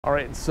All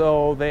right,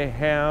 so they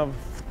have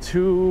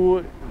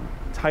two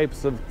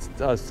types of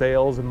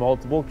sales and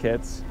multiple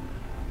kits.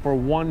 For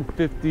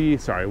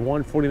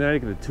 $149, you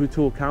get a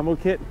two-tool combo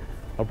kit,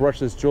 a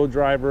brushless drill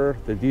driver,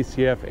 the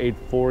DCF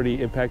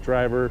 840 impact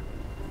driver,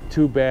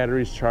 2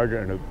 batteries,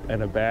 charger,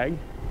 and a bag.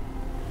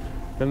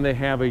 Then they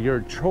have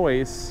your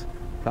choice,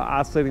 the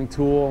oscillating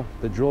tool,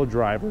 the drill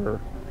driver,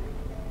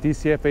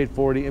 DCF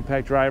 840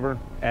 impact driver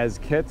as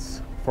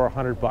kits for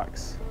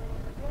 $100.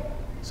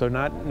 So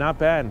not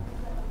bad.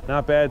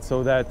 Not bad.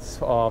 So that's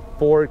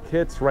 4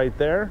 kits right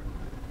there.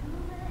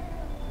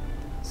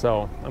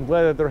 So I'm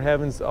glad that they're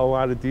having a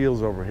lot of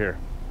deals over here.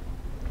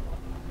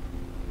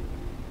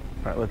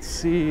 All right, let's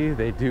see.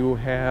 They do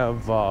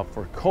have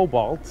for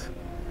Cobalt.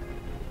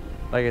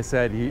 Like I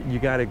said, you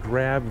got to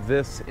grab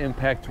this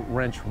impact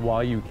wrench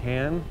while you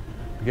can,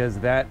 because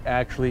that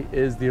actually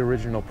is the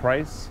original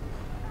price.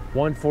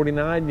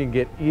 $149, you can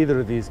get either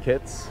of these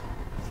kits.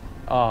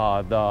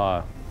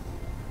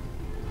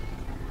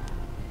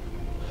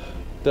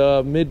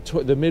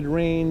 The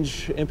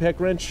mid-range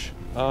impact wrench,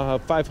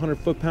 500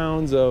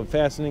 foot-pounds of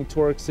fastening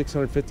torque,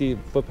 650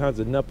 foot-pounds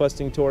of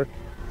nut-busting torque,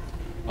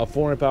 a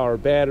 4-amp-hour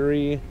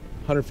battery,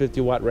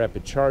 150 watt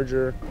rapid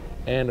charger,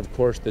 and of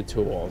course the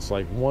tool. It's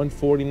like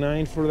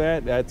 $149 for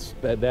that.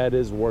 That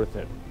is worth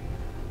it.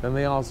 Then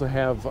they also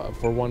have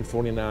for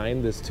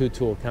 $149 this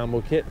 2-tool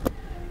combo kit.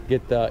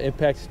 Get the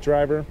impact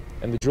driver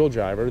and the drill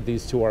driver.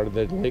 These two are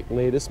the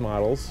latest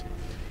models.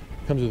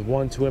 Comes with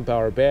 1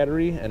 2-amp-hour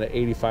battery and an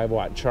 85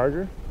 watt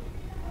charger.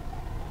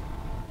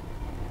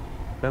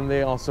 Then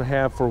they also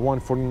have for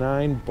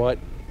 $149, but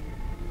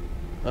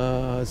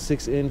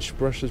 6-inch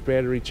brushless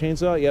battery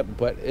chainsaw. Yep,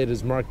 but it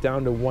is marked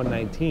down to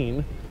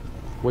 $119,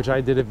 which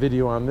I did a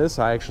video on this.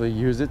 I actually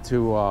use it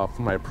for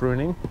my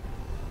pruning.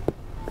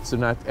 So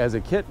not as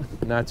a kit,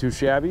 not too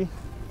shabby.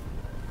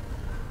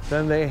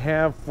 Then they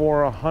have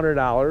for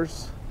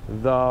 $100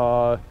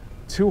 the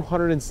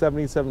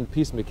 277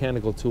 piece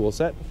mechanical tool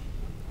set.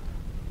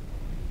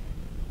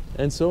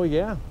 And so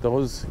yeah,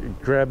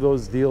 grab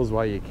those deals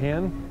while you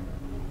can.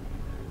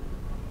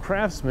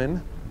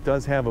 Craftsman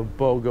does have a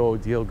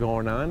BOGO deal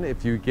going on.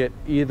 If you get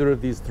either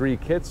of these 3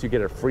 kits, you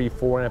get a free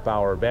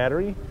 4-amp-hour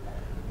battery.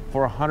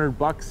 For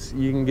 $100,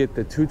 you can get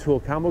the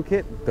 2-tool combo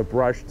kit, the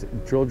brushed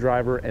drill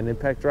driver and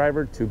impact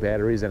driver, 2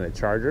 batteries and a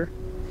charger.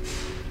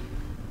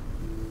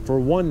 For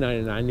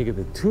 $199, you get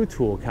the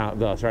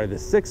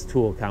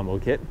 6-tool combo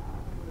kit,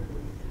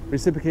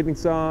 reciprocating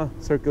saw,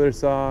 circular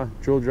saw,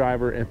 drill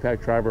driver,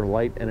 impact driver,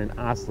 light, and an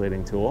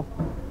oscillating tool.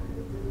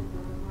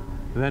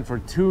 And then for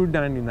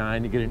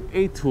 $299, you get an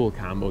 8-tool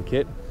combo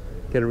kit.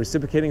 Get a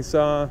reciprocating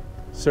saw,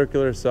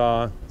 circular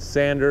saw,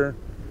 sander,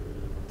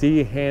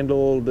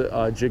 D-handled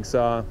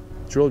jigsaw,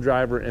 drill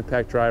driver,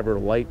 impact driver,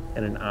 light,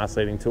 and an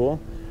oscillating tool.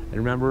 And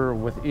remember,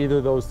 with either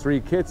of those 3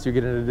 kits, you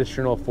get an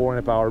additional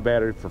 4-amp-hour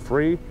battery for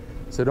free.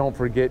 So don't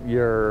forget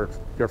your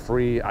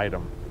free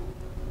item.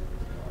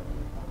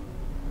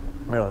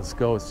 All right, let's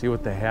go see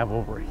what they have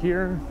over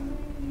here.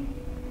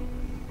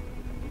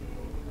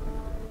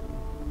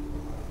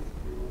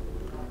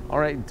 All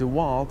right,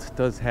 Dewalt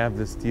does have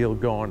this deal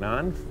going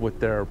on with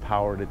their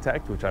Power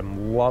Detect, which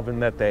I'm loving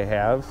that they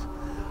have.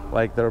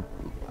 Like,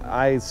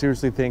 I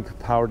seriously think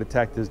Power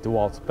Detect is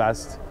Dewalt's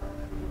best,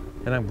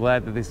 and I'm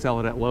glad that they sell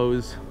it at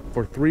Lowe's.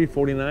 For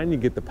 $349, you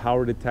get the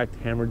Power Detect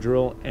hammer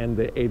drill and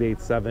the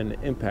 887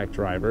 impact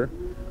driver,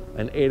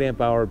 an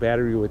 8-amp-hour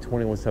battery with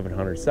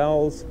 21700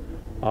 cells,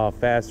 a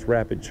fast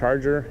rapid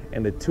charger,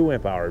 and a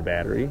 2-amp-hour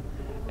battery.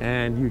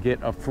 And you get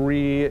a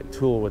free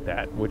tool with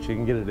that, which you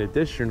can get an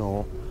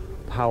additional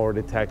Power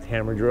Detect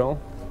hammer drill,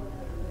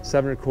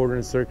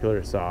 7¼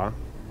 circular saw,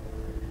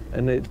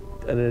 and an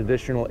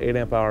additional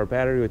 8-amp-hour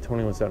battery with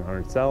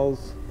 21700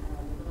 cells,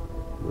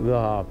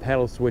 the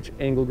paddle switch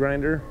angle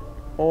grinder,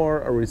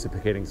 or a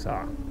reciprocating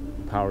saw.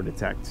 Power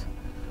Detect,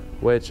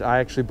 which I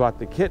actually bought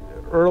the kit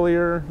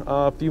earlier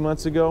a few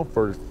months ago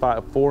for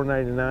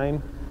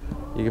 $4.99.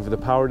 You get for the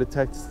Power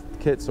Detect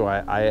kit, so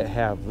I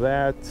have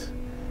that,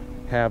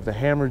 have the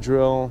hammer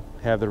drill,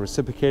 have the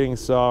reciprocating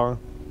saw.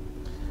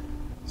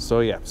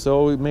 So yeah,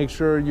 so make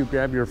sure you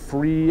grab your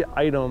free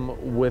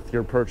item with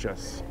your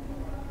purchase.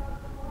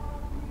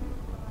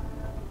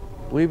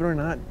 Believe it or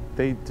not,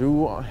 they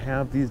do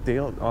have these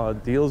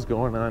deals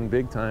going on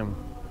big time.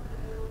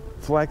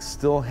 Flex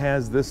still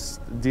has this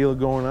deal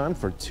going on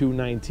for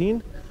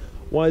 $219,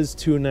 was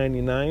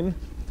 $299.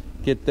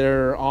 Get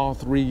their all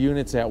 3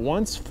 units at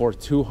once for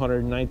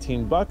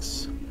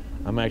 $219.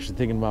 I'm actually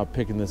thinking about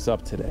picking this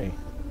up today.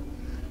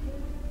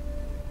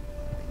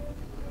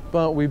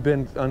 But we've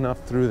been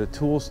enough through the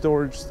tool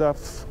storage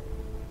stuff.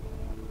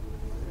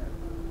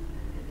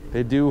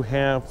 They do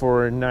have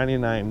for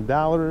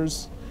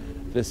 $99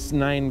 this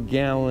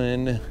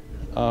 9-gallon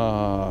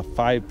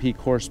 5 peak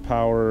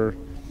horsepower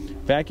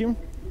vacuum.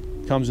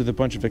 Comes with a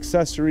bunch of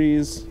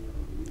accessories,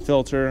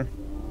 filter.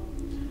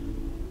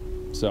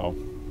 So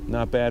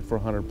not bad for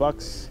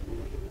 $100.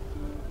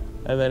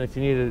 And then if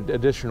you needed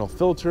additional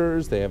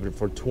filters, they have it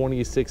for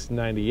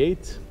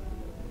 $26.98.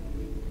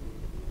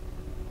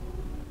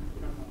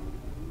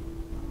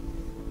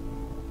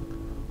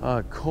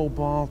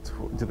 Cobalt,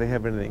 do they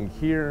have anything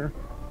here?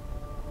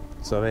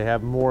 So they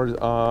have more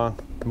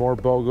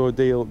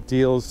BOGO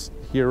deals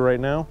here right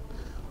now.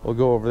 We'll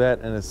go over that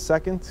in a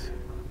second.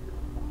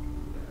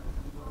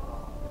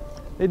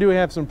 They do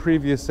have some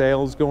previous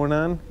sales going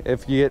on.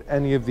 If you get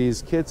any of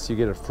these kits, you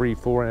get a free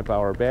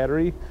 4-amp-hour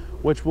battery,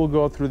 which we'll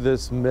go through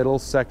this middle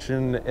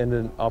section in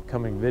an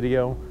upcoming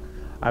video.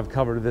 I've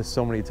covered this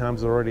so many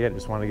times already, I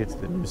just want to get to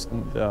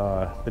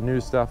the new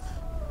stuff.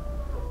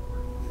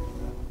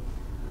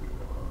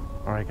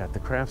 All right, got the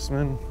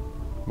Craftsman.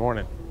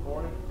 Morning.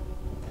 Morning.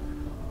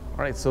 All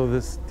right, so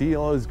this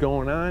deal is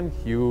going on.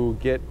 You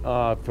get,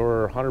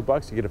 for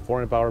 $100, you get a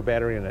 4-amp-hour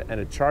battery and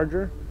a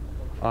charger.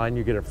 And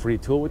you get a free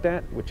tool with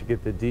that, which you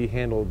get the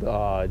D-handled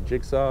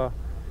jigsaw,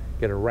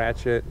 get a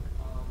ratchet,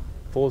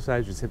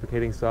 full-size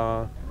reciprocating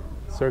saw,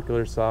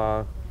 circular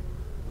saw,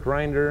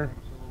 grinder,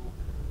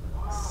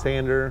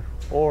 sander,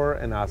 or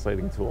an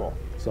oscillating tool.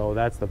 So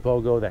that's the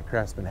BOGO that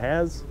Craftsman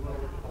has.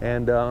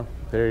 And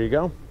there you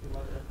go.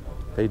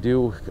 They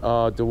do,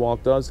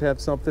 Dewalt does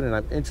have something, and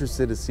I'm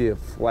interested to see if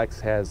Flex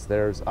has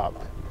theirs up,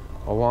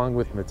 along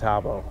with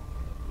Metabo.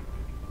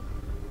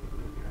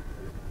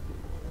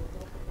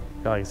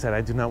 Like I said, I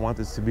do not want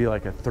this to be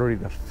like a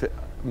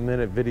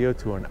 30-minute video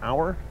to an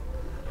hour.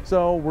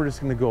 So we're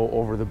just gonna go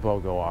over the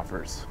BOGO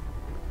offers.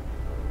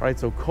 All right,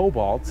 so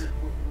Cobalt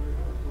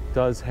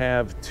does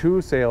have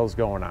 2 sales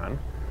going on.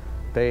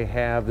 They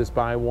have this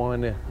buy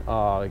one,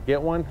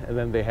 get one, and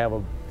then they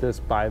have this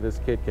buy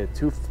this kit, get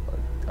 2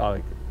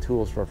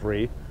 tools for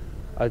free.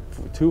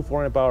 2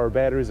 4-amp-hour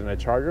batteries and a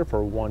charger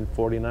for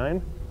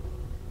 $149.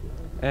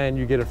 And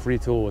you get a free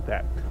tool with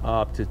that,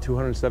 up to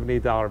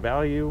 $278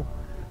 value.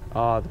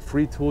 The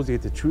free tools you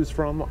get to choose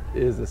from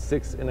is a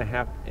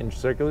 6.5-inch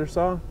circular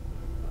saw,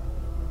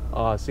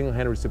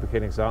 single-handed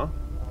reciprocating saw,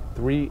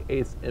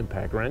 3/8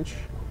 impact wrench,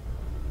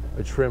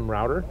 a trim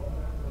router,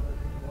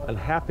 a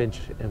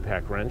 1/2-inch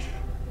impact wrench,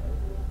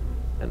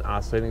 an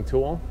oscillating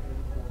tool,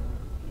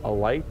 a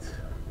light,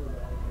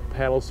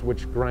 paddle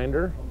switch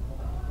grinder,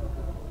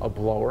 a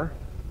blower,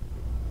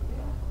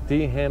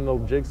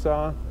 D-handled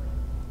jigsaw,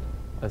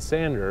 a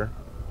sander,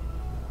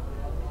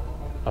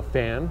 a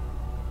fan.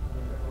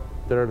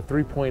 They're a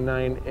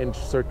 3.9-inch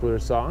circular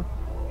saw,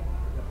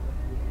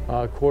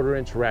 a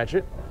 1/4-inch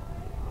ratchet,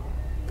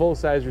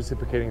 full-size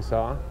reciprocating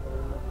saw,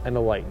 and a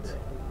light.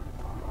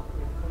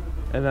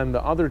 And then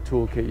the other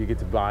toolkit you get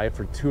to buy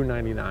for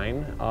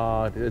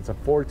 $299. It's a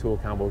 4-tool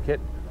combo kit.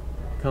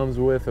 Comes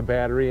with a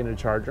battery and a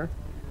charger,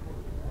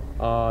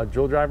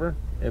 drill driver,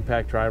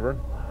 impact driver,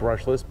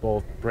 brushless,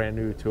 both brand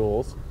new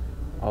tools,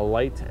 a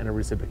light, and a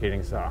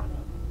reciprocating saw.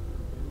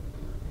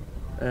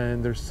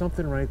 And there's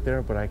something right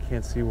there, but I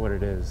can't see what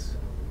it is.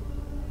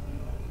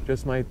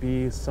 Just might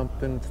be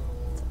something,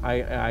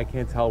 I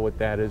can't tell what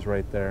that is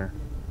right there.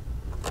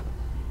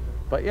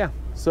 But yeah,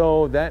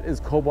 so that is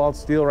Cobalt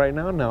Steel right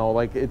now. Now,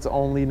 like, it's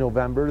only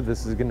November.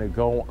 This is gonna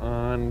go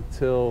on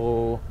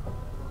till,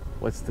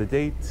 what's the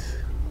date?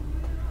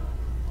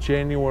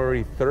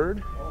 January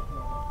 3rd.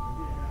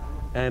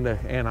 And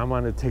I'm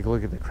gonna take a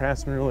look at the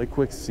Craftsman really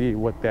quick, see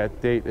what that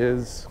date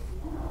is.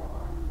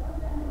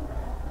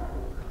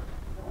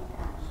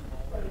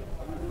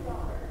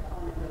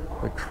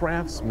 The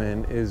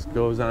Craftsman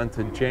goes on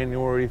to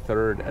January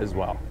 3rd as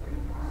well.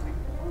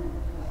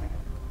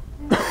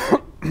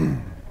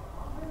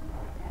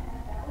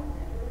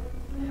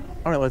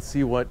 All right, let's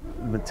see what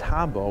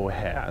Metabo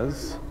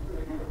has.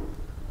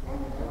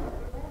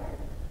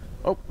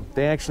 Oh,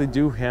 they actually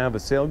do have a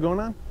sale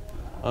going on.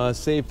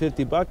 Save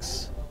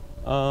 $50.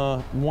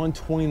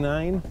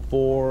 $129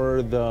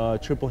 for the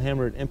triple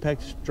hammered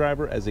impact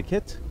driver as a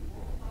kit,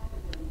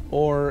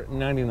 or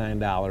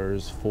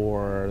 $99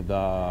 for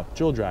the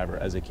drill driver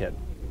as a kit.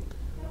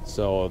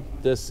 So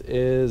this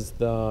is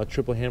the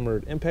triple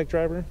hammered impact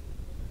driver,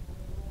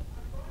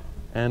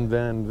 and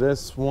then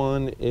this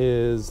one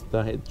is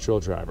the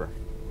drill driver.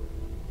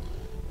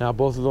 Now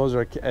both of those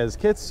are as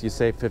kits. You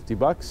save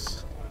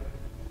 $50.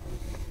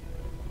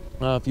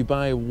 If you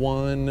buy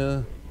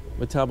one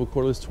Metabo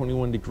cordless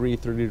 21-degree,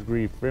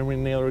 30-degree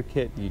framing nailer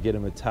kit, you get a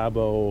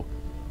Metabo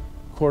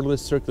cordless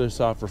circular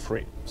saw for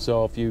free.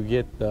 So if you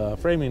get the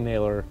framing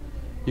nailer,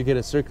 you get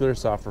a circular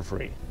saw for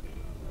free.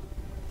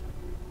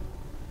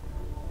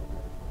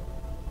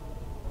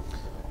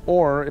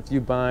 Or if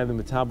you buy the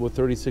Metabo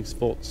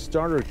 36-volt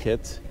starter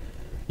kit,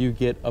 you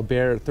get a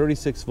bare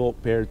 36-volt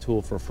bare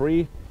tool for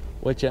free,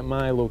 which at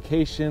my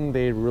location,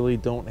 they really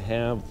don't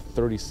have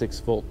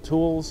 36-volt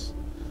tools.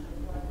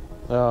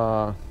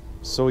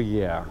 So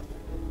yeah,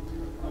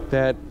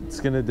 that's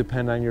gonna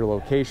depend on your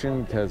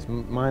location, because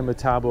my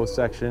Metabo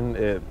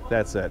section,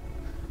 that's it.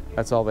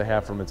 That's all they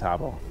have for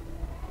Metabo.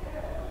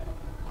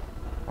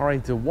 All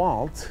right,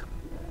 Dewalt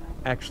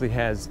actually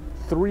has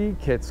 3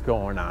 kits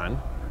going on.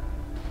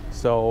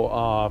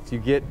 So if you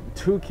get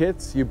 2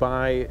 kits, you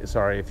buy,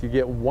 if you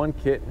get 1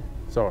 kit,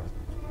 so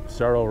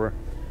start over.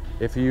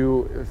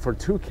 For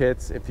 2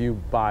 kits, if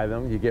you buy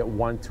them, you get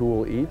 1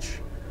 tool each.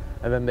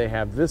 And then they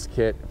have this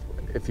kit,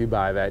 if you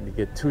buy that, you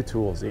get 2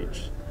 tools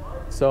each.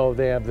 So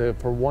they have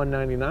for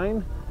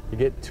 $199, you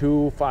get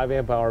 2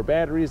 5-amp-hour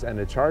batteries and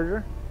a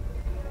charger,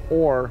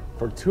 or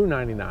for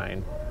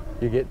 $2.99,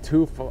 you get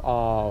 2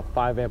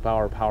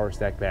 5-amp-hour power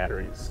stack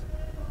batteries.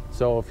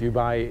 So if you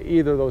buy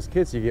either of those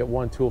kits, you get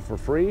 1 tool for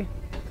free.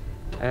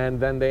 And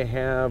then they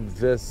have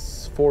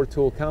this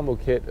 4-tool combo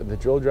kit: the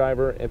drill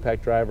driver,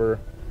 impact driver,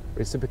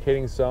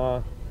 reciprocating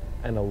saw,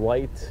 and a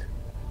light,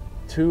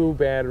 2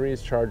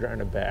 batteries, charger,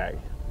 and a bag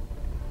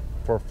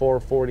for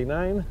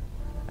 $4.49,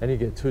 and you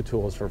get 2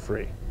 tools for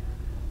free.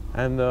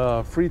 And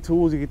the free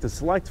tools you get to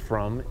select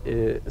from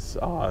is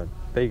that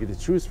you get to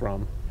choose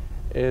from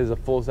is a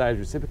full-size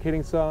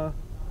reciprocating saw,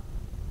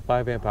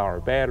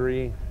 5-amp-hour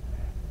battery,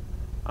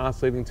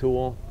 oscillating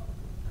tool,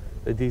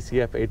 the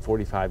DCF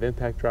 845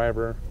 impact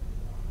driver,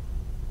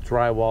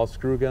 drywall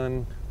screw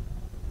gun,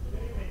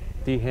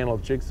 D-handle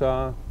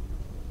jigsaw,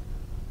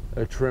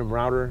 a trim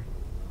router,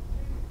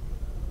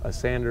 a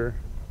sander,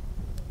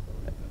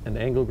 an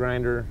angle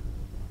grinder,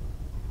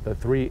 the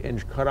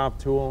 3-inch cutoff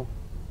tool,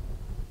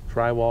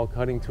 drywall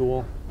cutting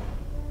tool,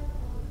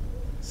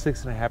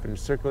 6.5-inch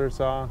circular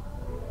saw,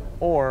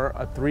 or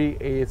a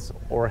 3/8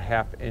 or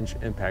 1/2-inch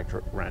impact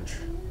wrench.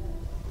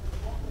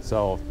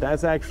 So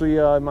that's actually,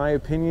 in my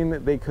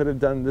opinion, they could have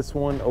done this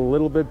one a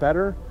little bit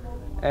better,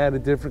 add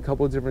a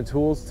couple of different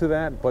tools to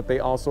that, but they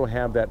also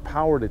have that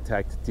power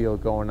detect deal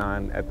going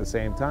on at the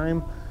same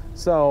time.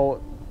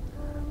 So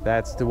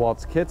that's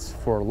Dewalt's kits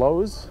for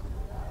Lowe's.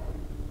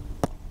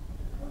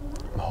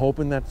 I'm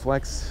hoping that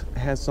Flex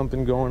has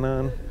something going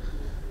on.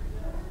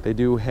 They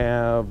do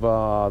have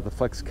the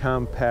Flex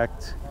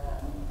Compact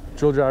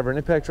drill driver and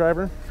impact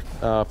driver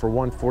for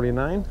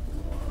 $149.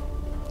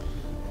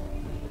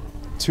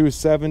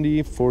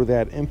 $270 for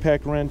that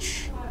impact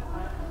wrench.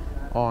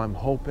 Oh, I'm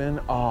hoping.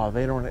 Oh,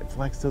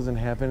 Flex doesn't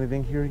have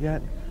anything here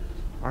yet.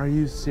 Are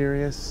you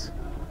serious?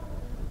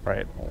 All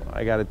right,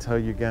 I got to tell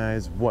you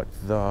guys what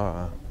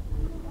the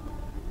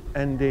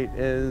end date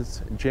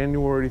is.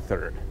 January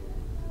 3rd.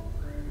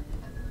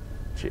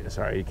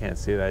 Sorry, you can't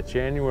see that.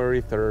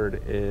 January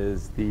 3rd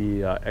is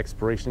the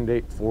expiration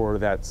date for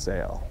that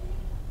sale.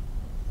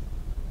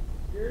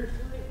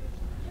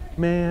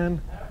 Man,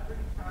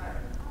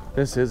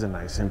 this is a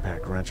nice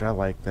impact wrench. I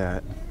like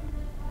that.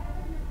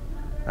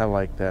 I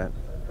like that.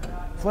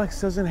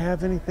 Flex doesn't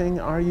have anything.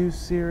 Are you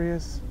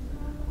serious?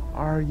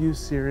 Are you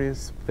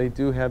serious? They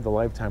do have the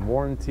lifetime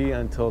warranty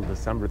until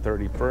December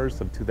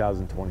 31st of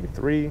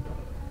 2023.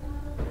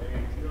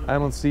 I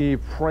don't see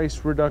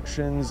price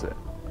reductions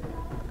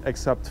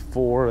except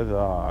for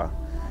the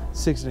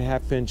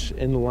 6.5-inch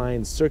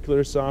inline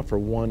circular saw for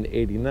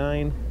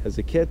 $189 as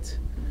a kit.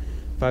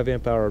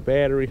 5-amp-hour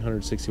battery,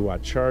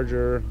 160-watt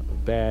charger,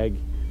 bag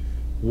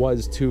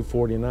was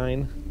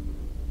 $249,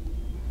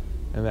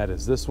 and that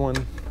is this one.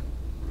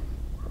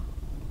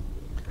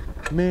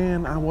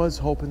 Man, I was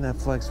hoping that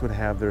Flex would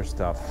have their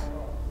stuff.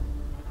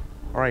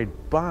 All right,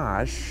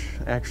 Bosch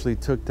actually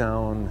took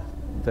down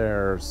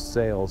their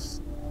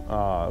sales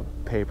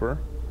paper.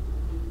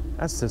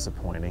 That's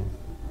disappointing.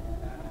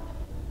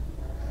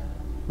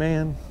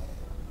 Man.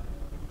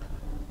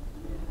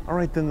 All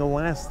right, then the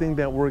last thing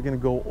that we're gonna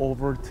go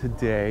over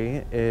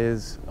today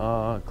is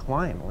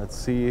Klein. Let's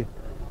see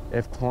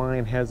if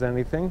Klein has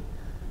anything.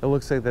 It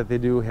looks like that they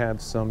do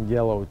have some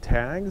yellow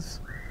tags.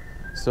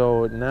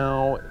 So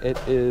now it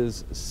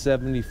is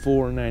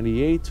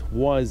 $74.98,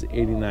 was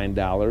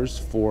 $89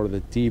 for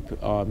the deep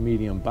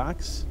medium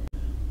box,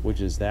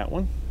 which is that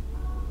one.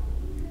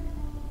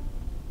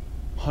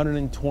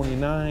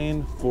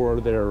 $129 for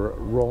their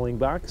rolling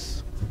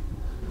box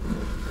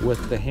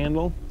with the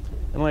handle.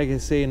 And like I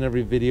say in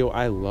every video,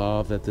 I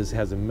love that this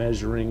has a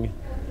measuring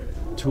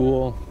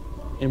tool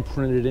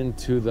imprinted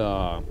into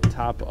the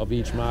top of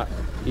each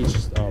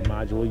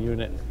module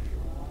unit.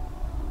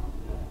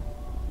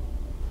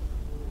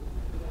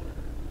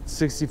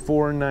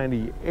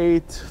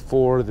 $64.98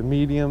 for the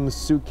medium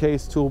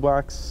suitcase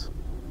toolbox,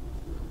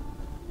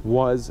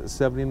 was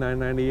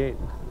 $79.98.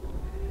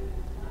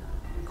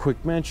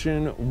 Quick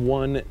mention,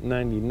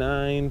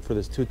 $199 for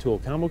this 2-tool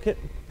combo kit,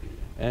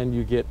 and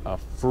you get a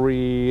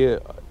free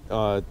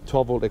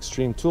 12-volt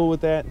extreme tool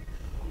with that,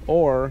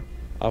 or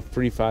a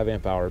free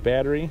 5-amp-hour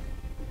battery.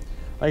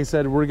 Like I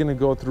said, we're gonna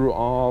go through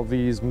all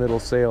these middle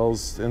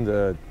sales in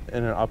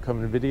an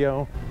upcoming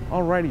video.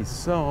 Alrighty,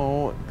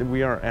 so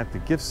we are at the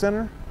gift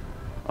center.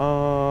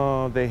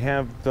 They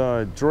have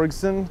the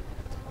Jorgensen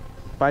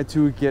buy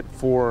two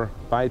for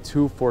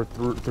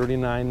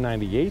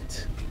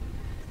 $39.98.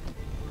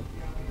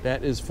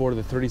 That is for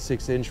the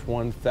 36-inch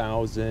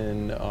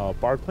 1,000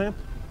 bar clamp,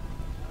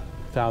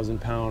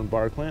 1,000-pound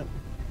bar clamp.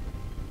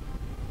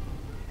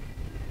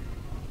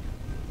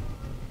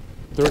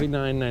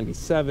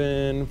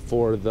 $39.97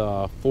 for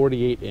the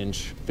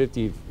 48-inch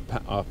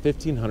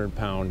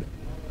 1,500-pound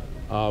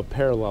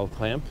parallel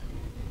clamp.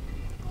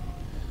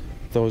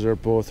 Those are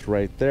both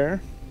right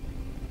there.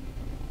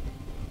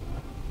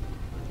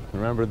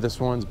 Remember, this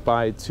one's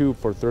buy two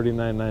for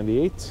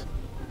 $39.98.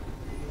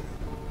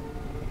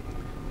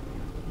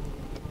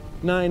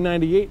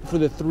 $9.98 for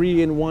the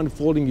 3-in-1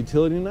 folding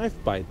utility knife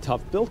by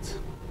Toughbuilt.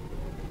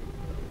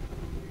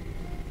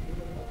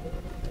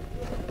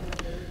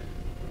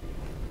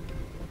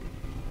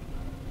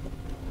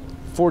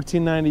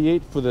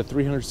 $14.98 for the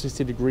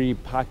 360-degree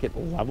pocket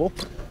level.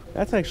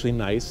 That's actually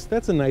nice.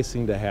 That's a nice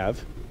thing to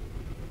have,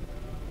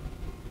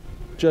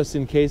 just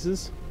in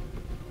cases.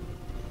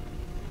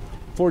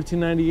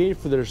 $14.98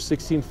 for their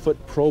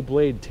 16-foot Pro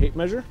Blade tape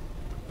measure.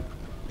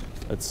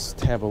 Let's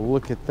have a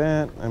look at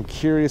that. I'm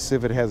curious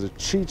if it has a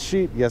cheat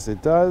sheet. Yes,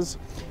 it does.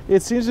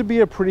 It seems to be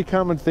a pretty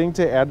common thing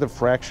to add the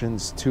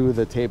fractions to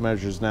the tape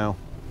measures now.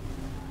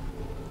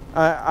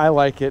 I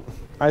like it.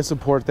 I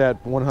support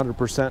that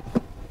 100%.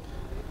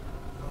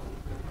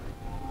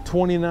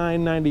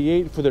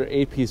 $29.98 for their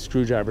 8-piece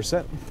screwdriver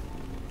set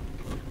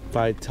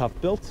by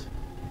Toughbuilt.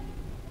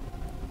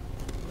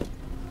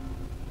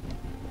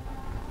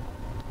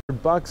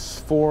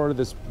 $100 for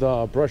the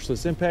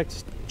brushless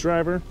impact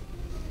driver.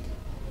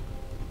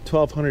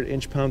 1,200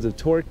 inch-pounds of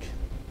torque,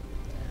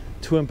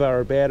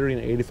 2-amp-hour battery,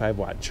 and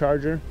 85-watt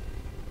charger.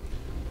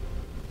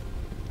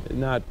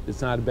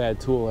 It's not a bad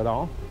tool at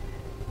all.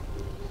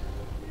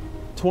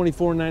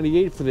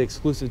 $24.98 for the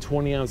exclusive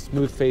 20-ounce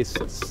smooth face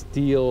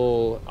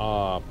steel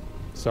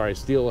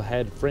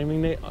head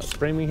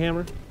framing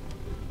hammer.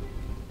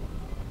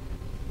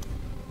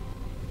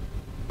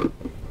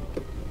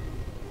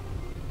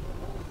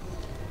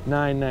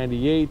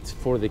 $9.98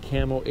 for the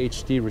Camo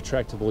HD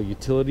retractable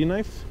utility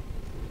knife.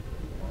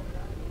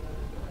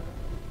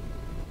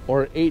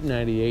 Or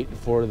 $8.98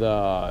 for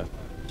the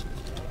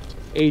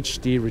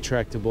HD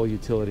retractable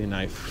utility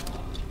knife.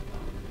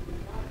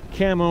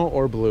 Camo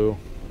or blue.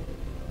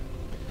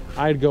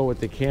 I'd go with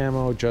the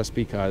camo just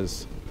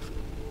because,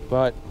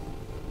 but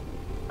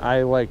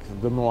I like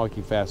the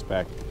Milwaukee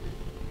Fastback.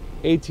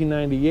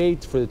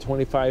 $18.98 for the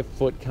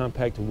 25-foot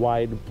compact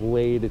wide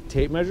blade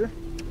tape measure.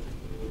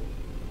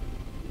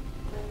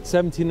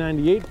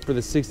 $17.98 for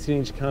the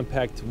 16-inch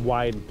compact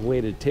wide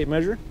bladed tape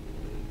measure.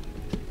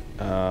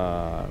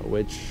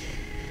 Which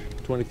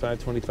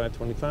 25, 25,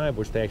 25,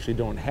 which they actually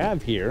don't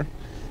have here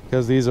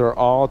because these are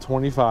all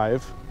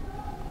 25.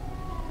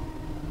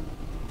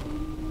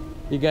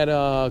 You got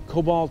a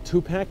Cobalt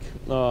 2-pack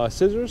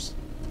scissors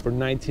for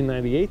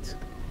 $19.98.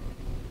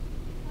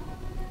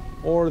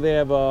 Or they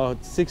have a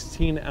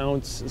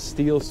 16-ounce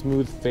steel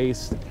smooth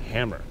face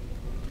hammer.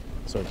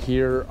 So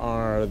here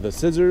are the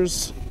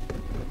scissors,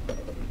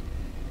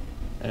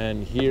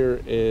 and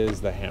here is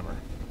the hammer.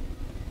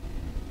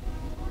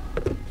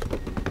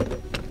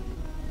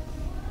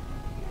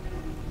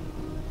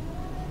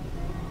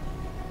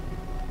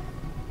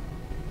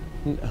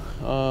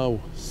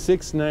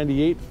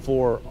 $6.98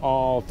 for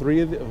all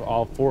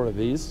four of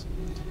these.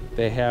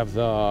 They have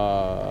the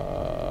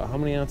how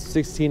many ounce?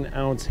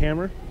 16-ounce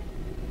hammer.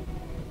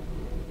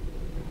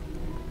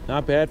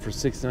 Not bad for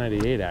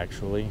 $6.98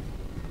 actually.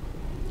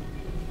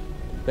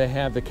 They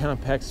have the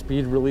compact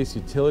speed release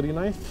utility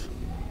knife.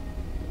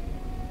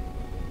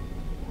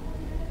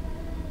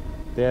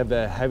 They have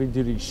the heavy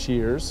duty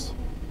shears.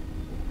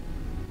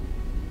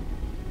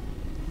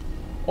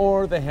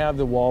 Or they have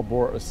the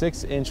wallboard, a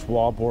 6-inch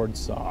wallboard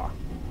saw.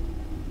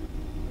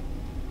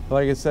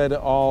 Like I said,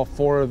 all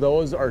four of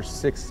those are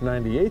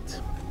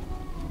 $6.98.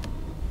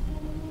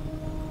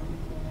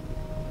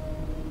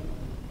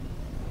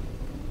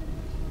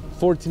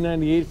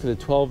 $14.98 for the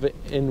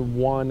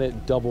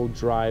 12-in-1 double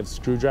drive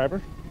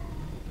screwdriver.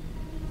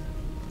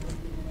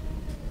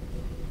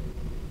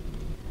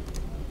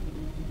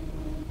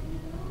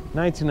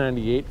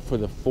 $19.98 for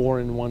the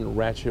 4-in-1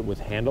 ratchet with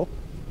handle.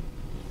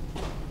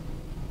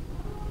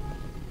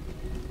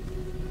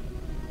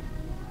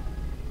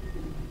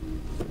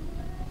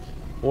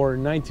 Or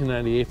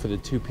 $19.98 for the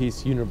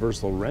 2-piece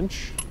universal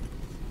wrench.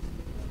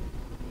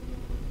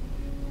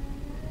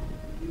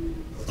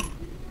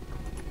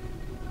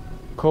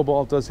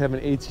 Cobalt does have an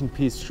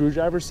 18-piece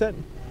screwdriver set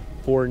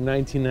for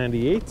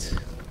 $19.98,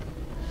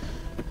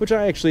 which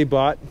I actually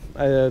bought.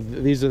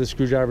 These are the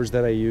screwdrivers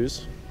that I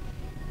use.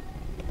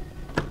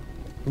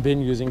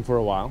 Been using for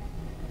a while.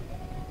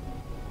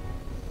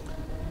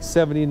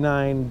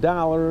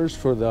 $79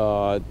 for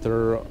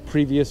their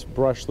previous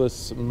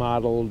brushless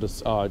modeled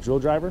drill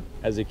driver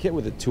as a kit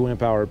with a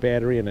 2-amp-hour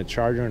battery and a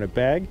charger in a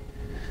bag.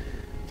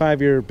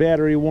 5-year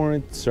battery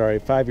warranty,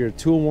 5-year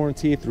tool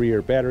warranty,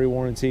 3-year battery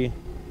warranty.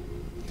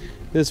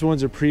 This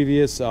one's a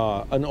previous,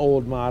 an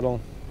old model.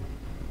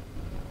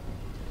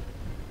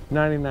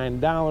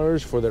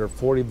 $99 for their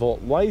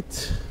 40-volt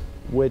light,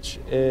 which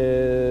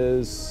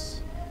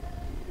is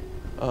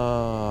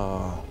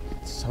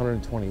it's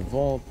 120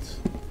 volt.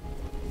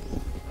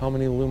 How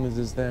many lumens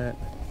is that?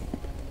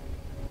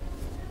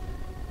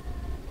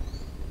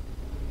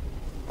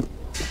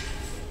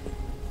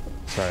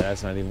 Sorry,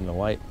 that's not even the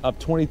light. Up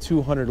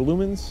 2,200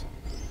 lumens,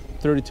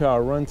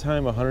 32-hour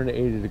runtime,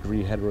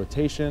 180-degree head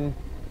rotation.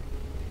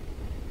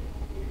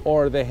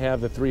 Or they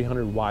have the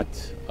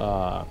 300-watt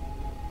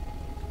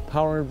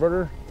power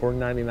inverter for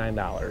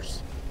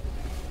 $99.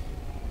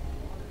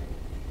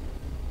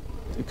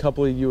 A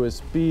couple of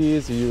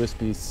USBs, a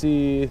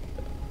USB-C,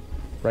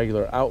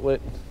 regular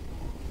outlet.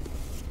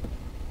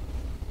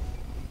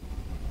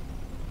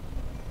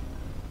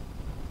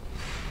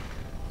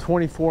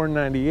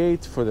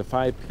 $24.98 for the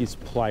 5-piece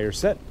plier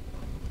set.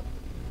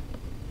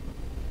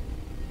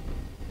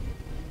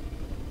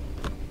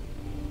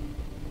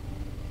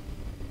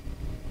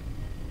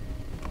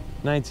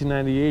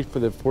 $19.98 for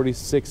the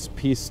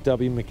 46-piece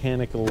stubby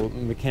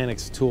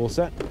mechanics tool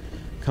set.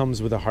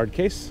 Comes with a hard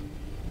case.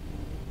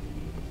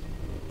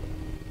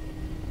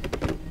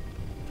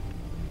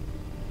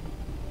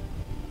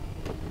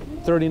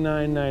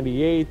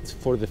 $39.98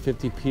 for the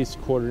 50-piece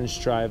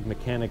quarter-inch drive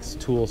mechanics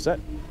tool set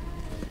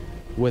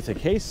with a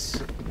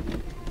case.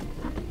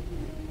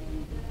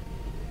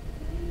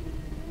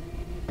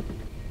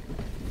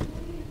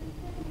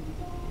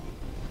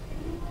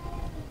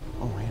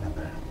 Oh, wait a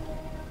minute.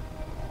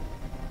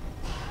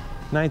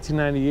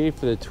 $19.98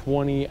 for the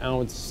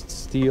 20-ounce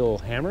steel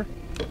hammer.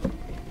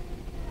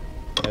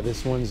 Yeah,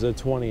 this one's a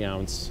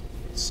 20-ounce,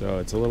 so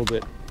it's a little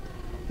bit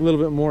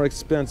more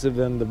expensive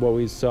than what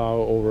we saw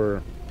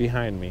over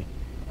behind me.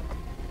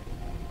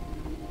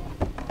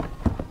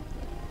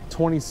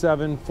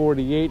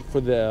 $27.48 for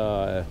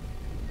the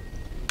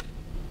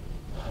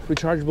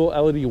rechargeable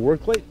LED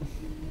work light,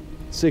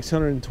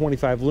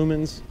 625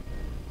 lumens,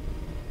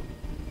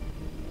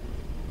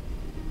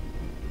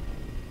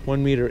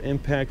 1 meter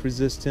impact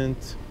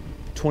resistant,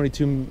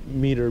 22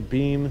 meter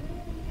beam,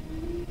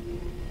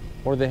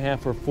 or they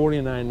have for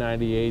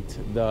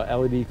 $49.98 the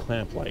LED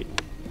clamp light.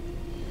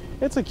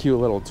 It's a cute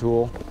little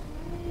tool.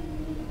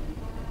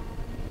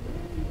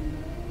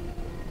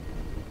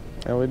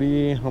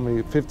 LED, how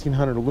many?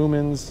 1500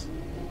 lumens,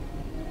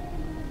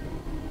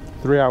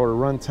 3-hour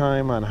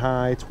runtime on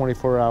high,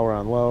 24-hour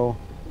on low.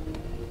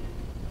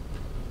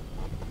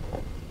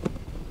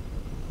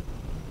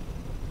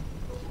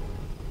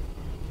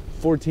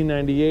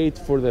 $14.98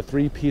 for the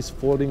 3-piece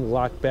floating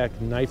lockback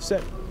knife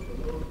set,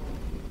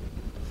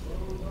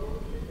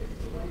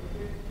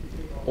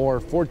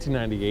 or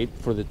 $14.98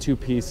 for the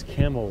 2-piece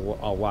camel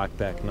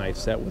lockback knife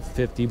set with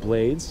 50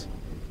 blades.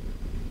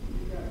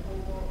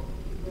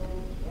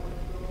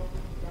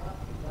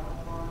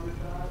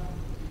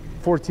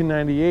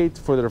 $14.98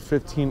 for their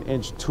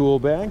 15-inch tool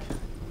bag.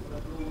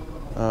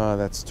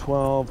 That's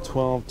 12,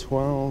 12,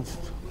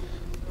 12,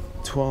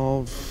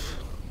 12.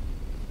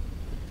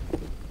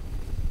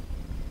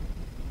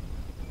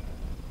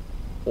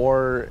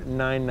 Or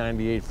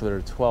 $9.98 for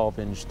their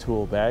 12-inch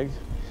tool bag,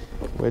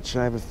 which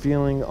I have a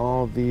feeling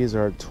all of these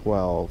are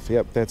 12.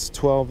 Yep, that's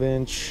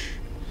 12-inch.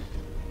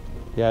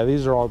 Yeah,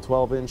 these are all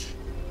 12-inch.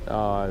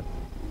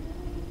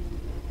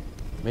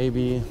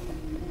 Maybe.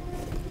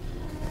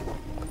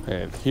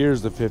 Okay,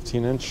 here's the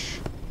 15-inch.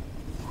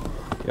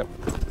 Yep.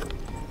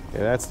 Okay,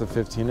 that's the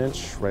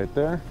 15-inch right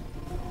there.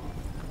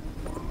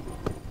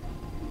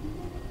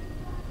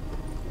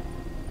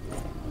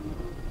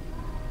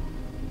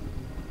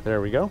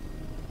 There we go.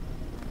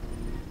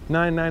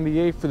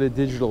 $9.98 for the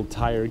digital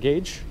tire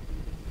gauge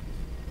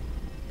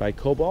by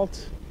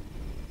Cobalt.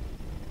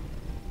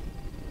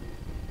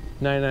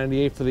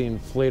 $9.98 for the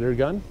inflator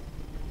gun.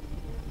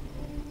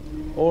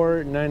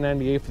 Or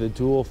 $9.98 for the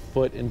dual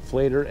foot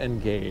inflator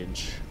and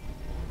gauge.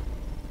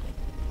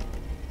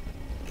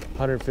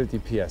 150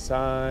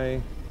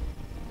 PSI.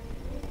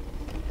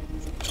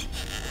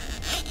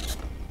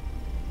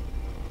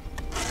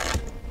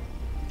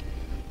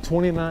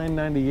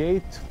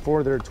 $29.98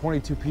 for their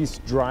 22-piece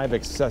drive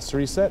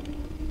accessory set.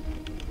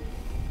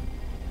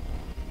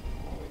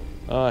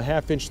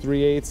 Half-inch,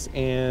 3/8,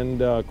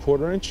 and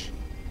 1/4 inch.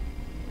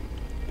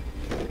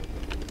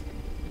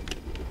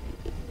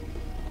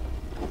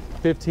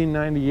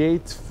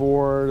 $15.98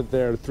 for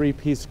their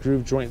 3-piece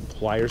groove joint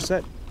plier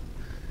set,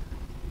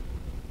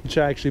 which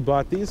I actually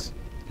bought these,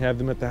 have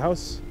them at the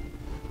house.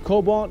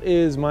 Cobalt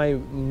is my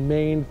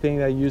main thing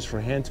that I use for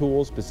hand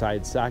tools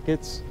besides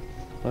sockets.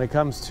 When it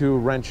comes to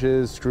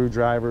wrenches,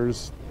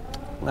 screwdrivers,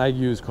 I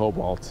use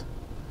Cobalt.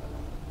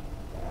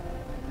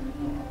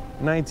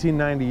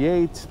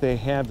 $19.98, they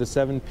have the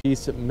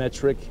 7-piece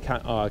metric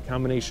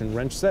combination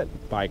wrench set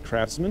by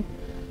Craftsman.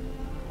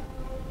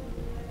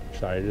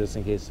 Sorry, just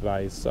in case if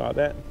I saw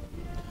that.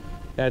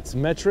 That's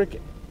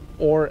metric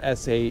or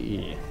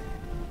SAE.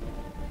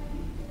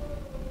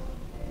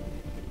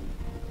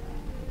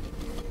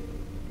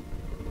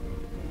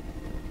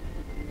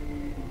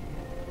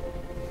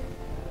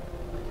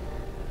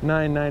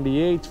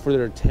 $9.98 for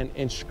their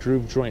 10-inch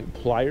groove joint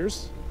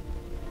pliers,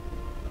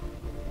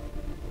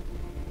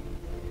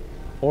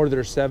 or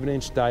their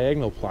 7-inch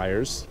diagonal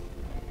pliers,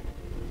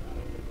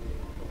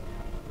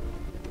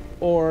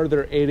 or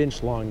their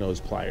 8-inch long nose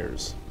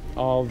pliers.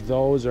 All of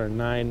those are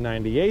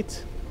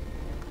 $9.98.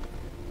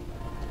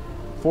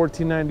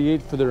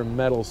 $14.98 for their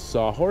metal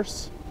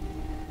sawhorse.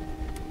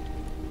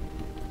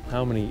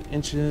 How many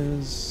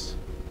inches?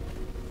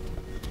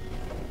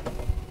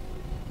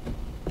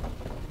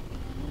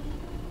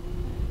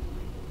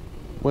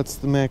 What's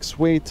the max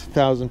weight?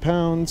 1,000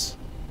 pounds.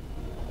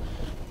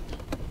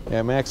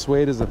 Yeah, max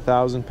weight is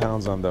 1,000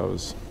 pounds on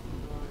those.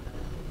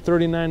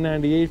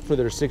 $39.98 for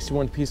their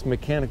 61-piece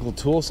mechanical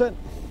tool set.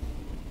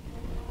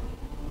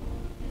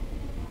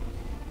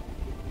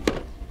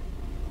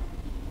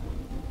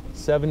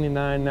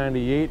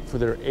 $79.98 for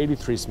their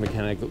 83-piece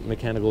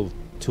mechanical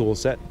tool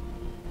set.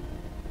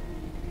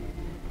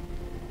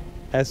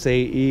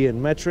 SAE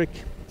and metric,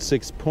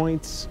 6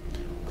 points,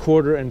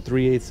 1/4 and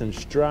 3/8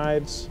 inch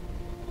drives.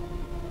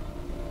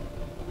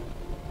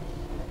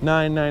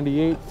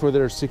 $9.98 for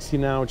their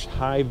 16-ounce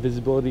high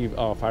visibility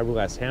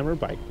fiberglass hammer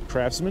by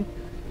Craftsman.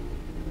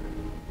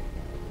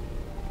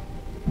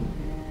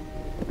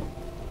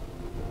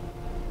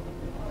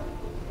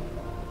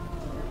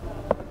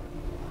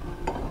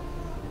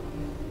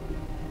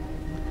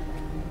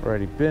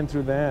 Already been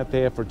through that.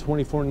 They have for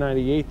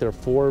 $24.98 their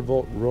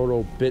 4-volt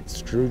roto bit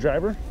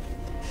screwdriver.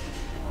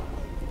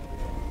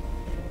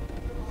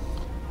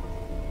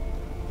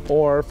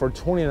 Or for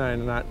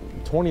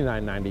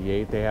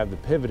 $29.98 they have the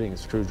pivoting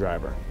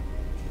screwdriver.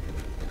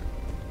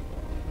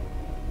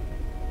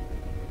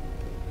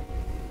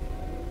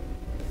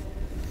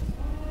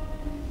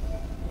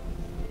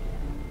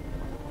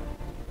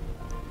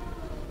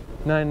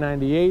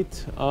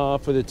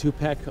 $9.98 for the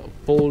 2-pack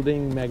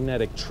folding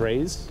magnetic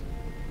trays.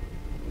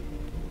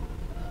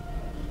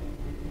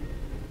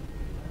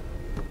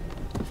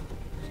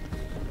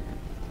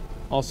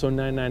 Also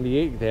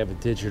 $9.98, they have a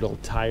digital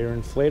tire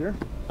inflator.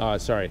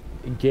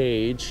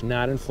 Gauge,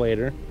 not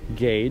inflator,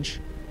 gauge.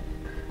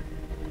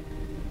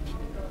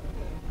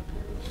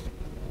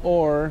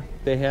 Or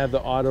they have the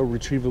auto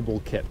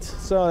retrievable kit.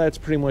 So that's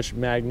pretty much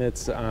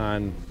magnets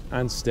on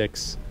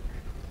sticks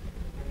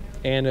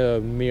and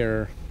a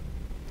mirror.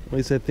 At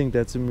least I think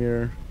that's a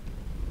mirror.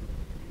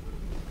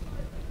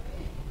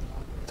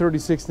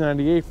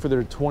 $36.98 for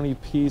their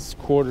 20-piece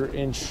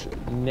 1/4-inch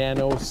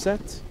nano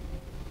set.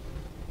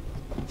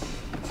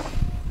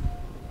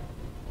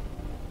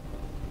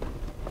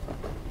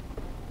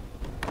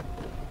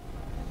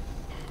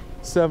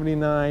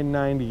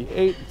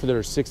 $79.98 for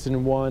their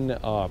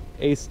 6-in-1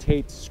 Ace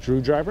Tate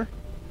screwdriver.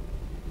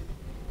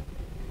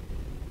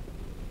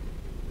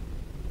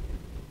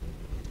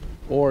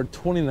 Or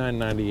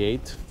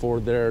 $29.98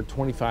 for their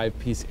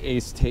 25-piece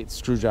Ace Tate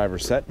screwdriver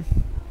set.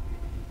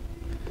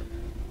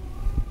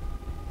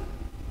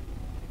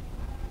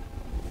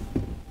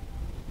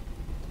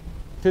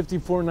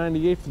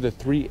 $54.98 for the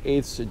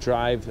 3/8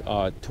 drive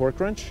torque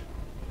wrench.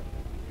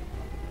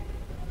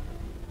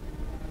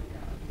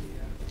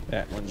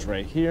 That one's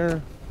right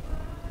here.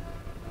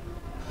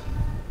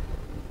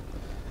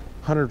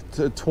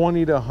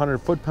 120 to 100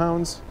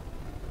 foot-pounds.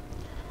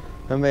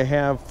 Then they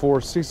have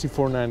for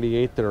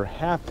 $64.98 their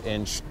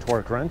 1/2-inch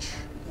torque wrench.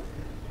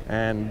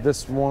 And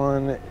this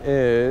one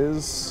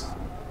is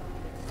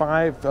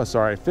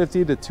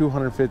 50 to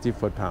 250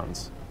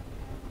 foot-pounds.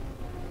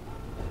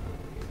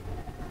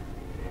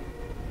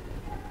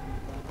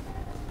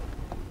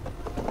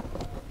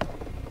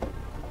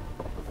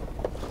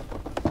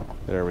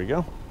 There we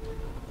go.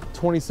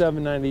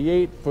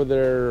 $27.98 for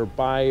their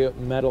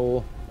bi-mat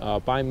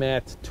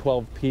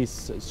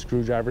 12-piece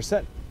screwdriver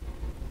set.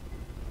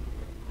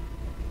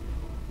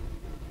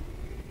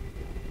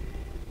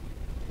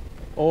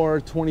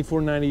 Or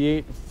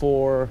 $24.98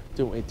 for,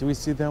 do we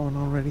see that one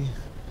already?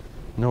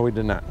 No, we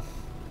did not.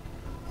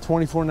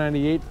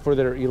 $24.98 for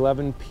their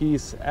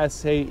 11-piece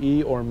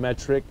SAE or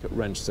metric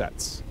wrench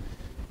sets.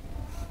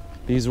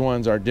 These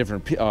ones are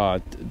different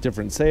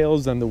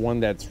sales than the one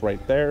that's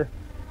right there.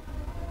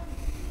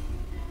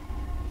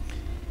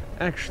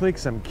 Actually,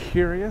 because I'm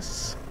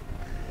curious,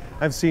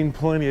 I've seen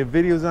plenty of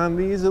videos on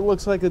these. It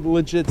looks like a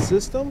legit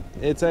system.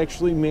 It's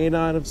actually made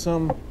out of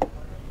some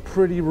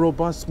pretty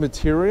robust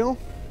material.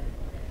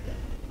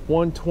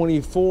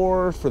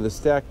 $124 for the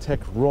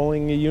Stackpack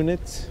rolling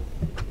unit.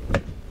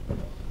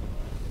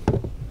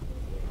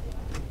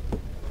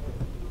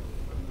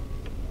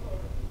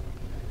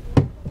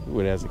 Ooh,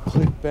 it has a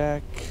click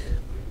back.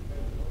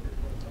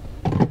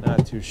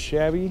 Not too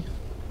shabby.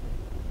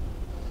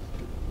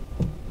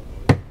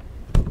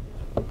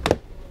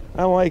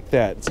 I like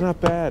that. It's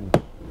not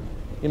bad.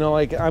 You know,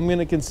 like, I'm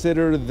gonna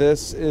consider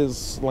this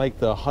is like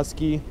the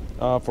Husky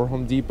for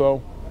Home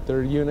Depot,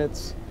 their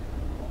units.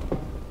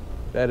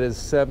 That is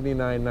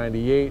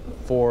 $79.98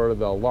 for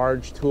the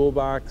large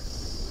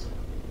toolbox.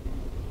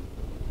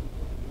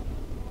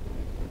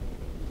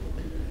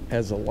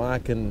 Has a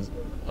lock and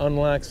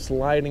unlock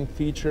sliding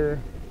feature.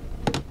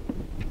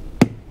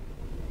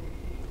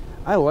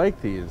 I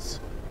like these.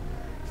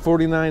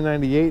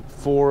 $49.98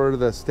 for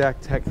the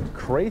Stackpack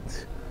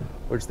crate,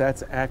 which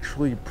that's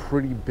actually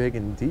pretty big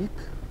and deep.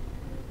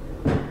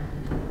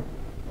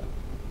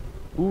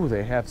 Ooh,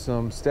 they have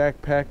some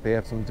Stackpack, they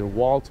have some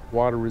Dewalt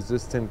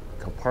water-resistant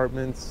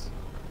compartments.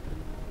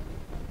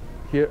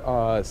 Here,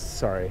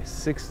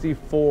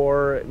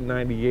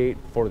 $64.98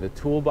 for the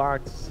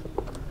toolbox,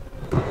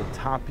 the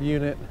top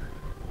unit.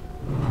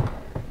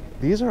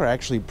 These are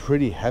actually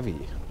pretty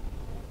heavy.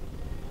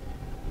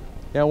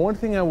 Now, one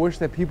thing I wish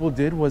that people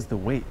did was the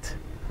weight.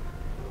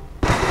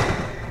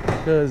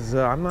 Because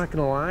I'm not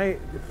gonna lie,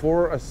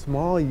 for a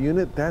small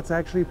unit, that's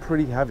actually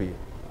pretty heavy.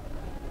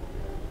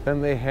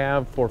 Then they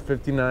have for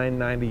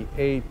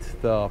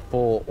 $59.98 the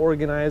full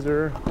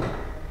organizer.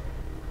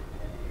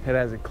 It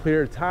has a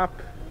clear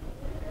top.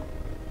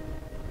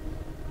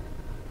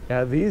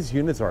 Yeah, these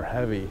units are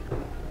heavy.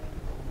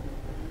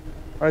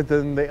 All right,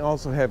 then they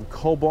also have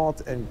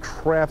Cobalt and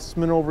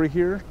Craftsman over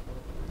here.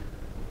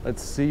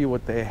 Let's see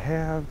what they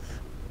have.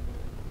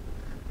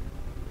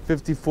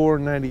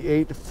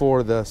 $54.98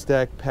 for the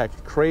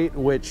Stackpack crate,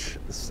 which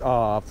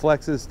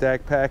Flex's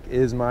Stackpack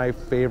is my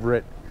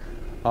favorite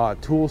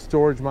tool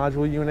storage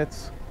module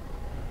units.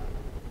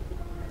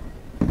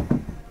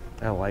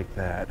 I like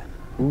that.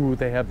 Ooh,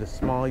 they have the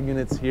small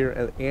units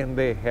here, and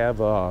they have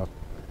a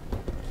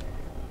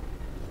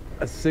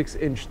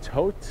 6-inch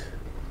tote.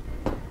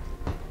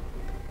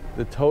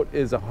 The tote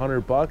is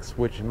 $100,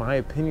 which in my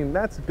opinion,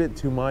 that's a bit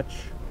too much.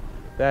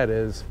 That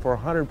is, for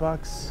 $100,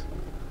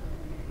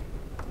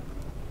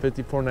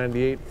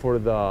 $54.98 for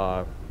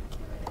the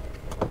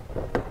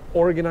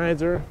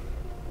organizer.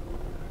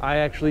 I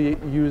actually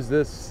use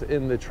this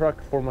in the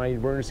truck for my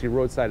emergency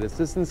roadside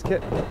assistance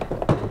kit,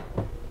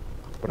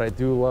 but I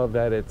do love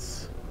that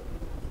it's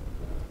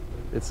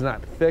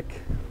not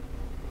thick.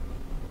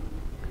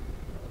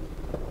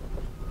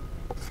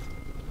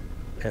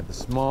 And the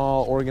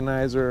small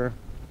organizer.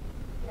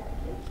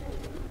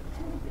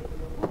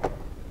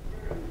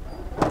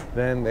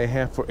 Then they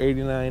have for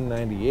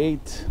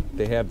 $89.98,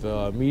 they have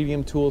the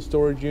medium tool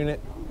storage unit.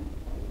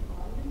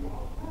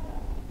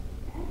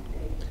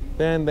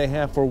 Then they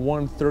have for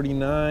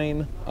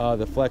 $139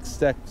 the Flex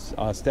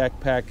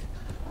Stackpack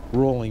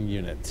rolling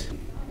unit.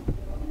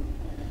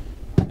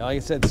 Like I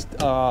said,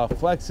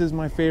 Flex is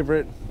my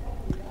favorite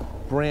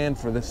brand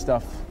for this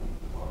stuff.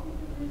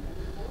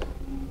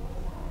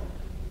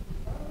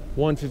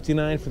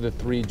 $159 for the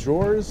 3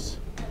 drawers.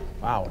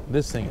 Wow,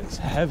 this thing is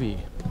heavy.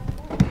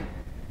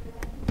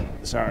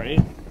 Sorry.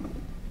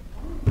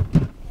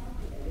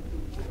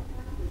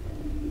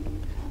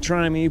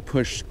 Try me,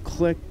 push,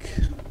 click.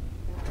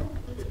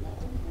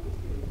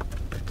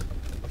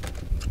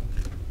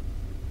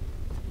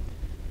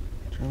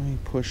 Try me,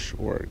 push,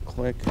 or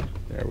click.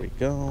 There we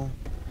go.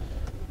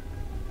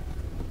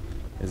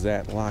 Is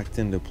that locked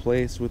into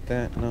place with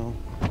that? No.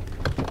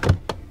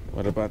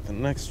 What about the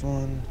next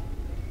one?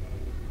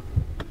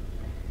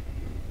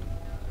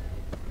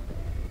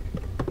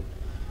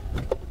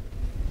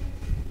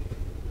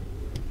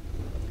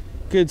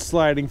 Good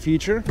sliding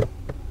feature.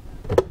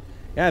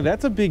 Yeah,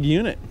 that's a big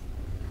unit.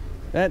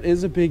 That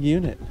is a big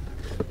unit.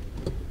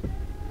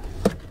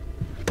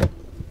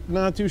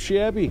 Not too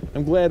shabby.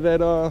 I'm glad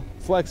that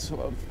Flex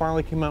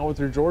finally came out with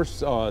their drawer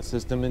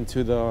system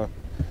into the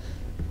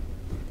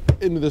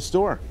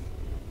store.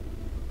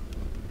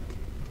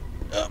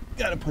 Oh,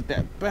 gotta put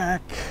that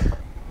back.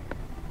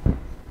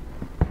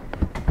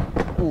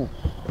 Ooh.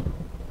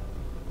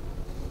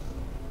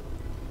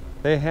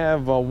 They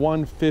have a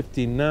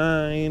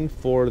 $159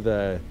 for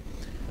the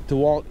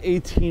Dewalt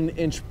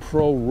 18-inch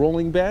Pro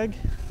rolling bag.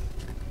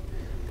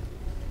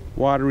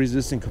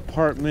 Water-resistant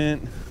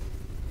compartment.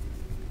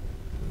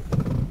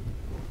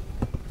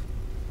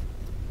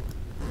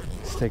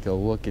 Let's take a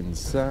look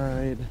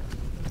inside.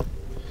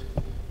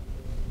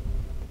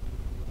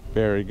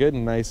 Very good,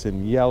 nice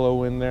and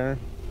yellow in there.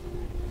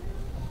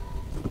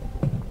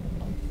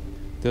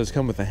 Does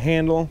come with a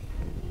handle,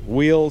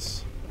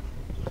 wheels.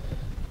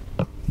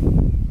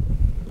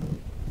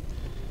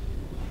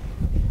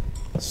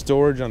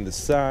 Storage on the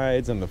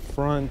sides, on the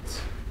front.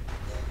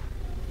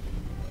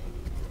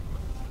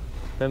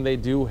 Then they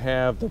do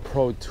have the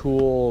Pro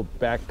Tool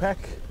backpack.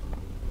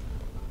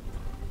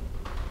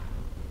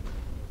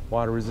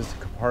 Water resistant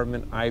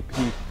compartment,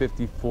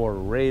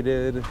 IP54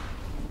 rated.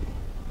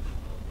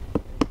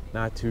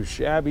 Not too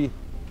shabby.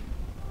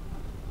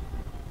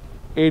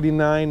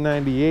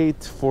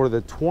 $89.98 for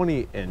the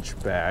 20-inch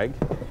bag,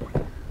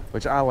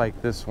 which I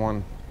like this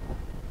one.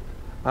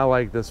 I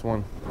like this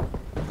one.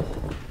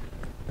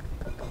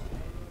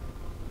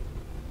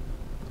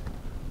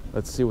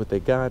 Let's see what they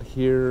got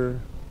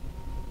here.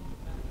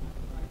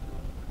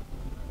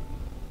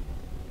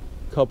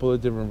 Couple of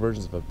different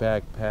versions of a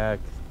backpack,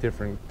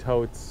 different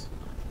totes.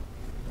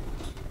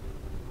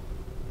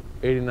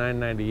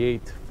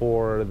 $89.98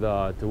 for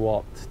the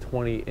Dewalt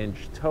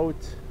 20-inch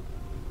tote.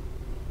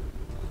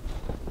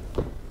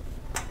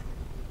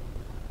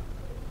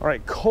 All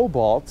right,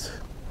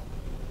 Cobalt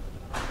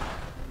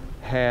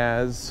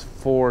has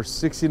for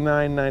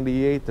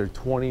 $69.98 their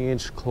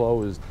 20-inch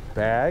closed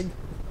bag.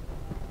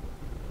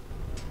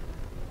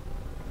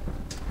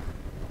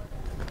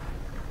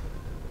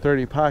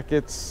 $30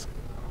 pockets.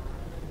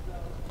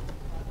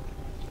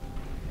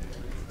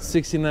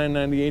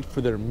 $69.98 for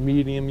their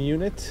medium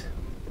unit.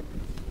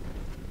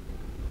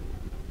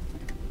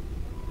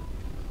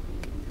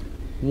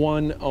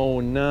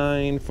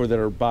 $109 for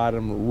their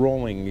bottom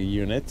rolling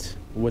unit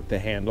with the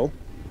handle.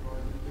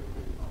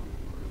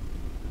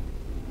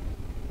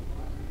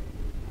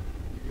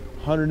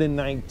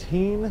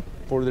 $119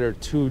 for their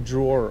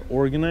 2-drawer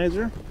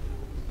organizer.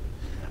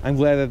 I'm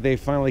glad that they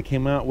finally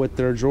came out with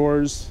their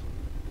drawers.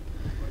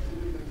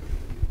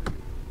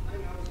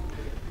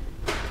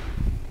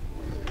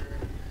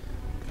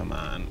 Come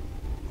on.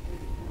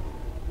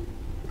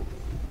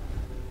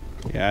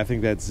 Yeah, I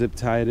think that's zip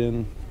tied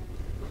in.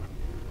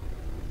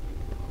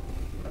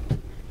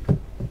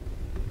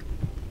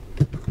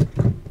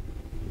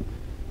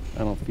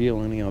 I don't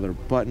feel any other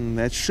button.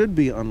 That should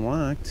be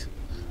unlocked.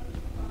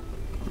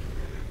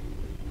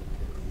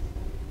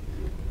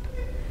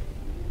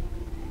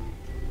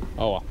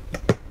 Oh well.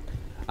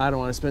 I don't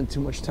want to spend too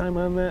much time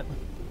on that.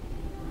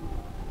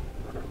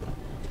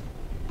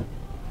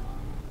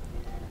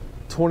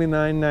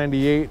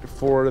 $29.98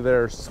 for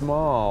their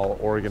small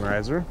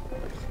organizer.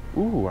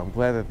 Ooh, I'm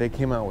glad that they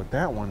came out with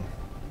that one.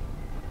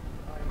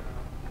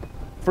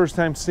 First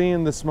time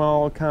seeing the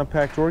small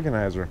compact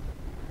organizer.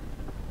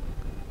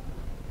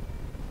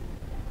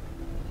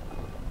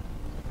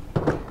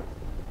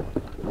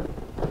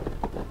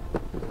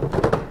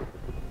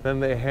 Then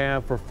they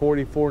have for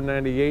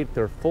 $44.98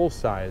 their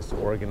full-size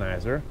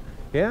organizer.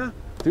 Yeah,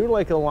 dude,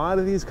 like a lot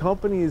of these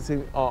companies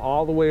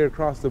all the way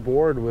across the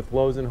board with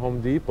Lowe's and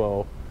Home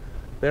Depot,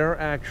 they're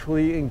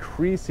actually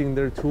increasing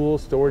their tool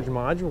storage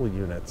module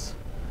units.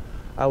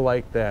 I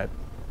like that.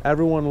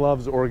 Everyone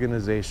loves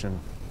organization.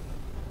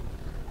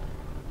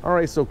 All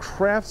right, so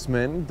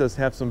Craftsman does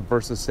have some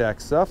VersaStack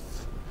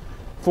stuff.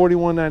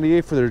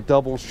 $41.98 for their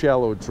double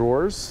shallow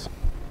drawers.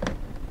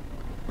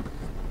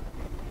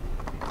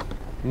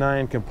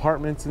 9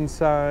 compartments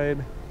inside.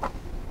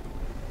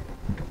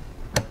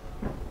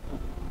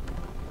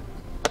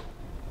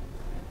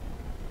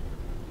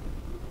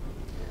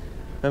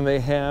 And they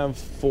have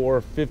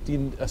for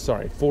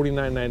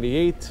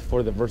 $49.98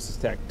 for the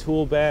VersaStack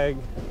tool bag.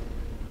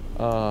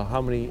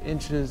 How many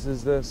inches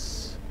is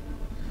this?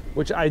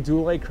 Which I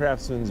do like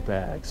Craftsman's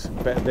bags.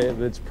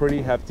 It's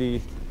pretty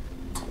hefty.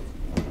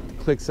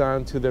 Clicks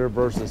onto their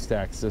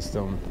VersaStack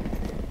system.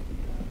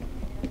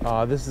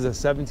 This is a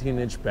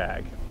 17-inch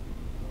bag.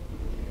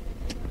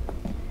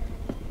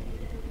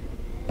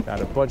 Got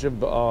a bunch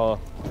of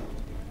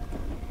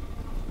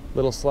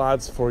little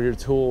slots for your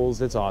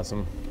tools. It's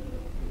awesome.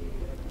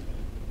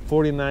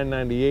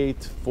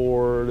 $49.98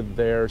 for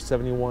their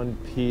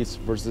 71-piece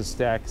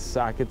VersaStack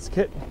sockets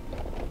kit.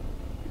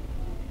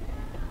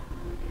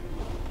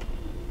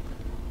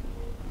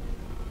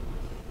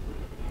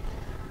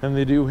 And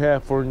they do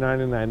have for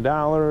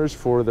 $99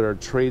 for their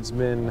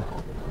Tradesman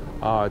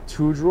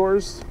 2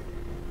 drawers.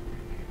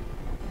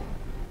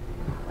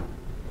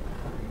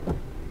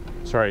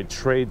 Sorry,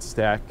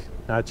 tradstack,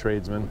 not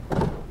Tradesman.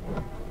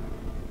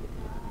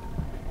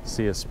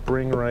 See a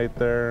spring right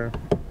there.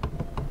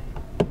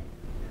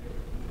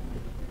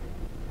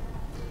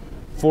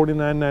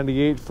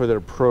 $49.98 for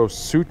their Pro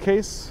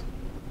suitcase.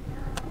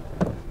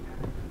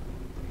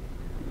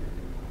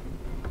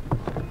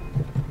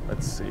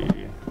 Let's see.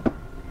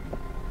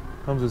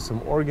 Comes with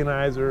some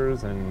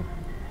organizers and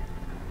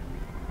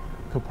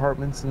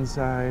compartments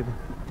inside.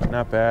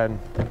 Not bad.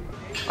 All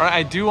right,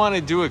 I do want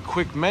to do a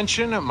quick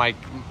mention. My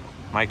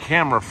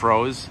camera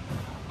froze.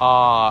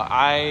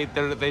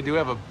 They do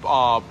have a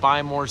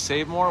buy more,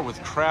 save more with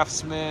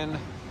Craftsman,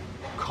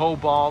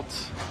 Cobalt,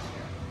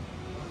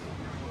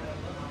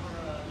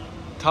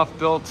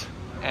 Toughbuilt,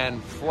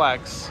 and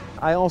Flex.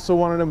 I also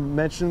wanted to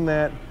mention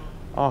that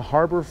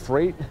Harbor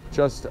Freight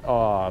just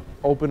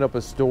opened up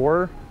a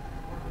store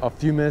a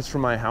few minutes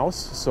from my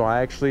house. So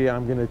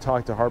I'm going to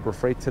talk to Harbor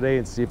Freight today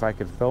and see if I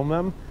can film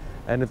them.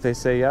 And if they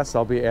say yes,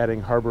 I'll be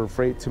adding Harbor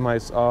Freight to my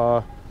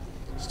store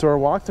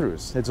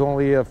walkthroughs. It's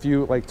only a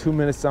few, like 2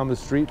 minutes down the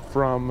street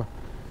from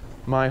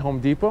my Home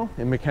Depot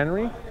in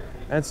McHenry.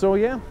 And so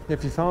yeah,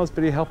 if you found this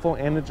video helpful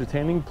and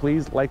entertaining,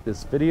 please like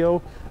this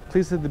video.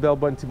 Please hit the bell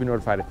button to be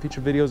notified of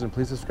future videos, and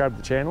please subscribe to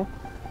the channel.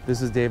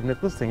 This is Dave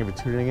Nicholas. Thank you for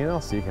tuning in.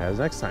 I'll see you guys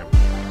next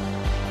time.